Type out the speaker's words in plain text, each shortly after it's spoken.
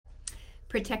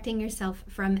Protecting yourself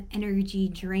from energy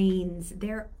drains.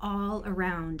 They're all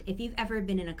around. If you've ever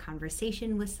been in a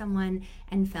conversation with someone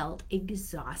and felt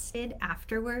exhausted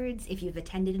afterwards, if you've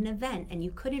attended an event and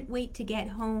you couldn't wait to get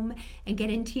home and get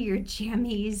into your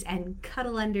jammies and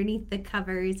cuddle underneath the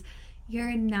covers,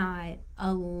 you're not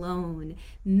alone.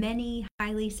 Many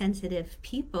highly sensitive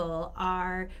people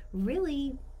are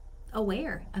really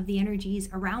aware of the energies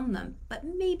around them, but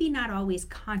maybe not always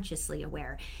consciously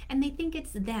aware. And they think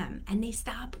it's them, and they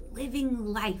stop living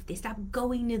life. They stop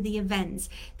going to the events.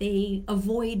 They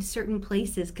avoid certain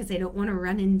places because they don't want to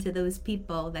run into those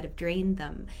people that have drained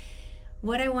them.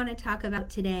 What I want to talk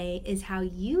about today is how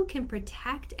you can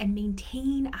protect and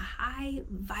maintain a high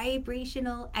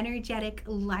vibrational, energetic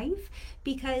life.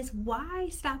 Because why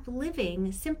stop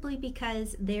living simply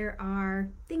because there are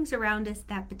things around us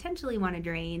that potentially want to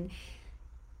drain?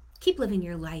 Keep living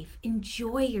your life.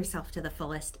 Enjoy yourself to the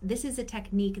fullest. This is a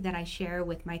technique that I share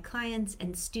with my clients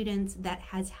and students that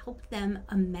has helped them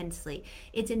immensely.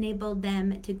 It's enabled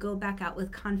them to go back out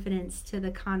with confidence to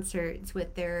the concerts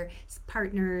with their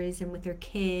partners and with their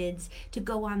kids, to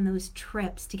go on those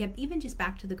trips, to get even just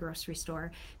back to the grocery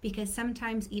store, because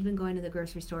sometimes even going to the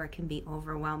grocery store can be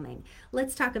overwhelming.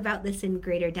 Let's talk about this in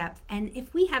greater depth. And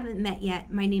if we haven't met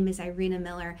yet, my name is Irina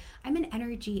Miller. I'm an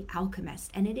energy alchemist,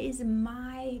 and it is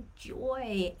my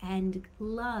joy and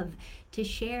love to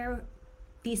share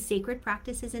these sacred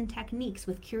practices and techniques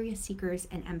with curious seekers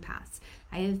and empaths.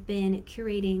 I have been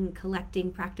curating,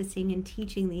 collecting, practicing, and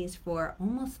teaching these for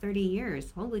almost 30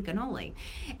 years. Holy cannoli.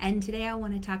 And today I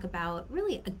want to talk about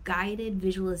really a guided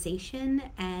visualization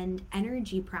and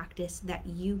energy practice that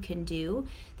you can do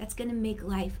that's going to make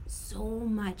life so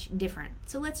much different.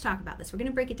 So let's talk about this. We're going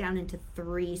to break it down into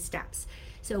 3 steps.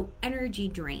 So energy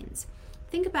drains.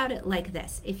 Think about it like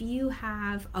this. If you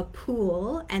have a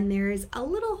pool and there's a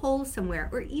little hole somewhere,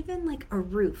 or even like a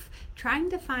roof, trying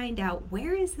to find out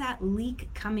where is that leak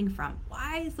coming from?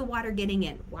 Why is the water getting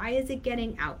in? Why is it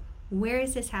getting out? Where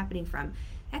is this happening from?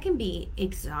 That can be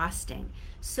exhausting.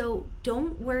 So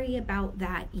don't worry about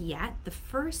that yet. The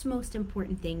first most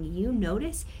important thing you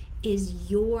notice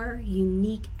is your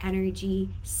unique energy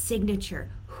signature.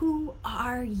 Who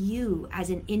are you as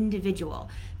an individual?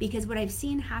 Because what I've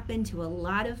seen happen to a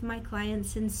lot of my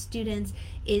clients and students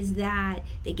is that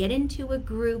they get into a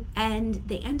group and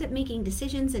they end up making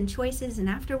decisions and choices, and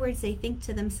afterwards they think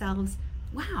to themselves,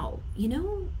 wow,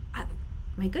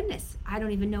 my goodness, I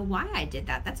don't even know why I did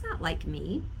that. That's not like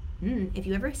me. If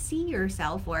you ever see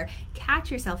yourself or catch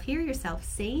yourself, hear yourself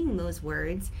saying those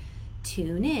words,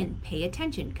 tune in, pay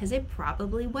attention, because it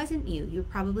probably wasn't you. You're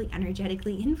probably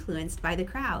energetically influenced by the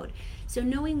crowd. So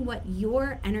knowing what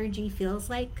your energy feels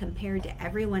like compared to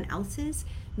everyone else's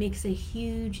makes a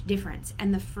huge difference.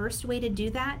 And the first way to do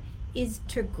that is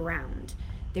to ground.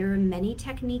 There are many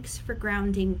techniques for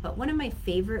grounding, but one of my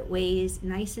favorite ways,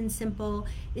 nice and simple,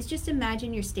 is just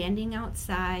imagine you're standing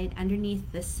outside underneath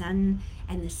the sun,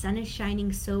 and the sun is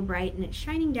shining so bright, and it's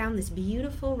shining down this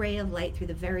beautiful ray of light through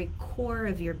the very core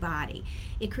of your body.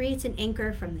 It creates an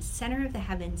anchor from the center of the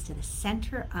heavens to the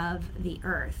center of the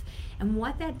earth. And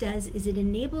what that does is it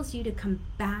enables you to come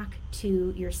back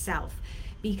to yourself,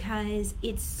 because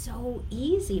it's so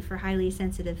easy for highly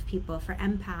sensitive people, for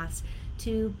empaths,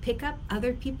 to pick up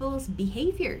other people's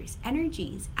behaviors,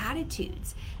 energies,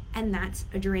 attitudes. And that's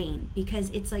a drain, because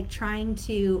it's like trying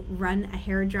to run a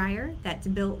hair dryer that's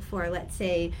built for, let's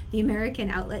say, the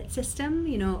American outlet system,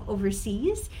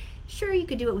 overseas. Sure, you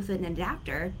could do it with an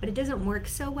adapter, but it doesn't work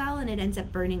so well, and it ends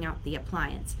up burning out the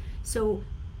appliance. So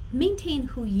maintain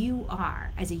who you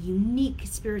are as a unique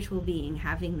spiritual being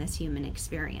having this human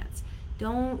experience.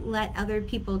 Don't let other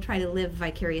people try to live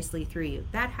vicariously through you.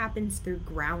 That happens through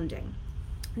grounding.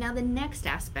 Now, the next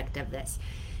aspect of this,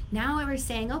 now we're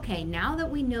saying, okay, now that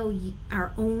we know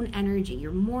our own energy,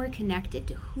 you're more connected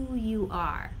to who you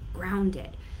are, grounded.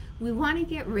 We want to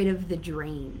get rid of the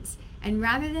drains. And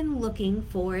rather than looking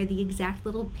for the exact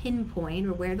little pinpoint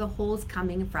or where the hole's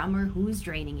coming from or who's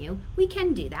draining you, we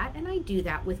can do that. And I do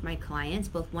that with my clients,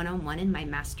 both one-on-one in my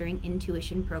Mastering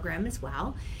Intuition program as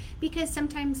well, because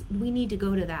sometimes we need to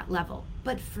go to that level.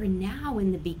 But for now,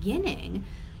 in the beginning,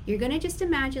 you're going to just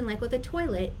imagine, like with a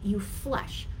toilet, you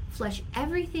flush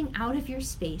everything out of your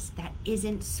space that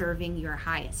isn't serving your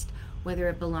highest, whether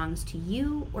it belongs to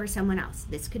you or someone else.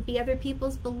 This could be other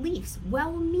people's beliefs,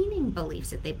 well-meaning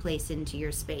beliefs that they place into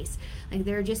your space. Like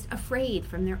they're just afraid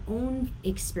from their own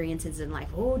experiences in life.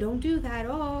 Oh, don't do that.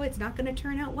 Oh, it's not going to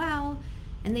turn out well.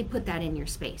 And they put that in your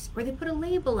space. Or they put a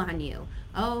label on you.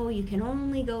 Oh, you can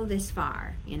only go this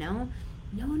far, No.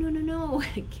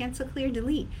 Cancel, clear,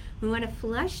 delete. We want to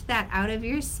flush that out of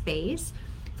your space.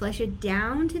 Flush it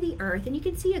down to the earth, and you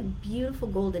can see a beautiful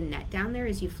golden net down there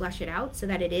as you flush it out, so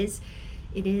that it is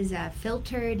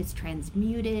filtered, it's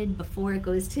transmuted before it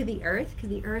goes to the earth, because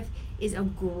the earth is a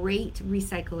great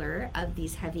recycler of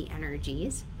these heavy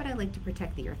energies, but I like to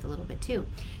protect the earth a little bit too.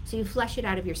 So you flush it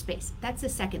out of your space. That's the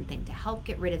second thing, to help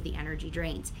get rid of the energy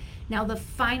drains. Now the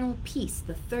final piece,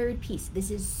 the third piece,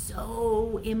 this is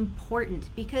so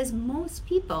important, because most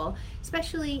people,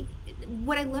 especially,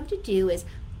 what I love to do is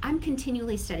I'm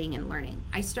continually studying and learning.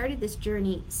 I started this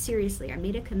journey seriously. I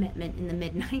made a commitment in the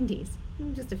mid-90s,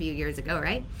 just a few years ago,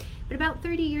 right? But about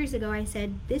 30 years ago, I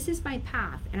said, this is my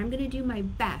path, and I'm going to do my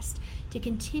best to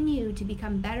continue to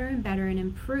become better and better and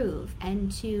improve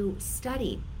and to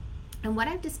study. And what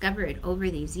I've discovered over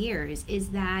these years is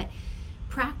that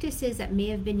practices that may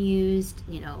have been used,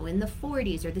 in the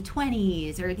 40s or the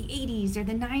 20s or the 80s or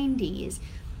the 90s,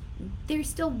 they're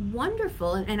still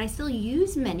wonderful, and I still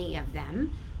use many of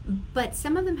them, but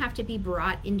some of them have to be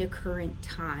brought into current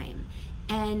time.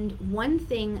 And one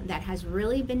thing that has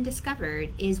really been discovered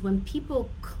is when people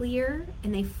clear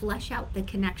and they flush out the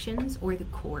connections or the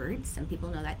cords, some people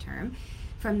know that term,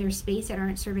 from their space that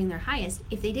aren't serving their highest,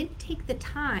 if they didn't take the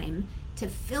time to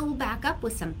fill back up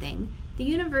with something, the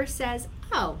universe says,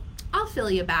 oh, I'll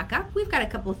fill you back up. We've got a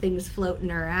couple things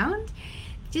floating around.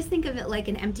 Just think of it like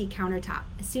an empty countertop.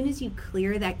 As soon as you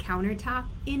clear that countertop,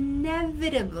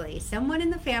 inevitably someone in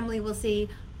the family will see,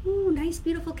 ooh, nice,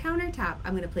 beautiful countertop.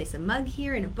 I'm going to place a mug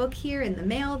here and a book here and the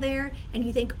mail there. And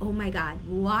you think, oh my God,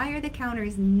 why are the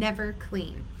counters never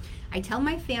clean? I tell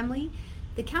my family,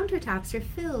 the countertops are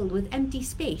filled with empty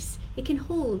space. It can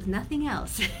hold nothing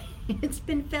else. It's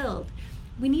been filled.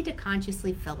 We need to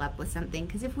consciously fill up with something,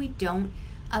 because if we don't,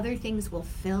 other things will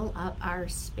fill up our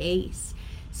space.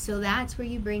 So that's where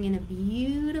you bring in a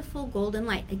beautiful golden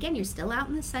light. Again, you're still out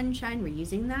in the sunshine. We're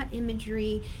using that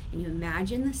imagery, and you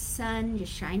imagine the sun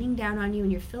just shining down on you,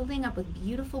 and you're filling up with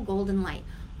beautiful golden light.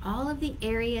 All of the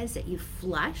areas that you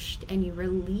flushed and you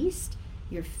released,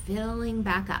 you're filling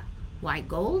back up. Why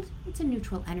gold? It's a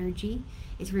neutral energy.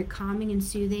 It's very calming and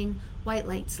soothing. White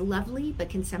light's lovely, but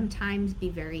can sometimes be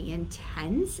very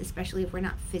intense, especially if we're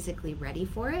not physically ready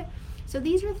for it. So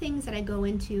these are things that I go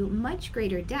into much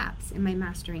greater depths in my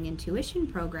Mastering Intuition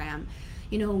program.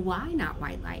 Why not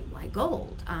white light? Why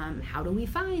gold? How do we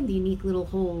find the unique little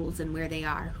holes and where they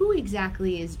are? Who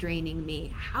exactly is draining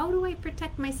me? How do I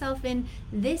protect myself in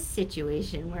this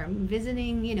situation where I'm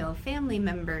visiting, family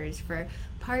members for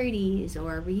parties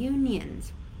or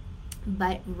reunions?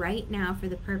 But right now, for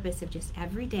the purpose of just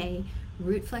every day,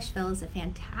 Root Flush Fill is a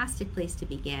fantastic place to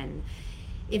begin.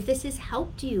 If this has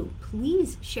helped you,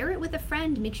 please share it with a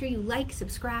friend. Make sure you like,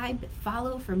 subscribe,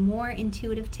 follow for more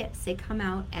intuitive tips. They come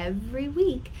out every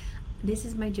week. This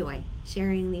is my joy,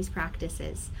 sharing these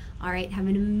practices. All right, have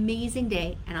an amazing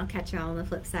day, and I'll catch you all on the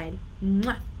flip side.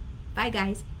 Mwah! Bye,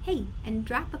 guys. Hey, and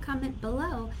drop a comment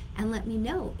below and let me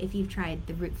know if you've tried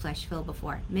the Root Flush Fill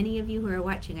before. Many of you who are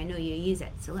watching, I know you use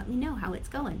it, so let me know how it's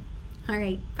going. All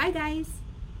right, bye, guys.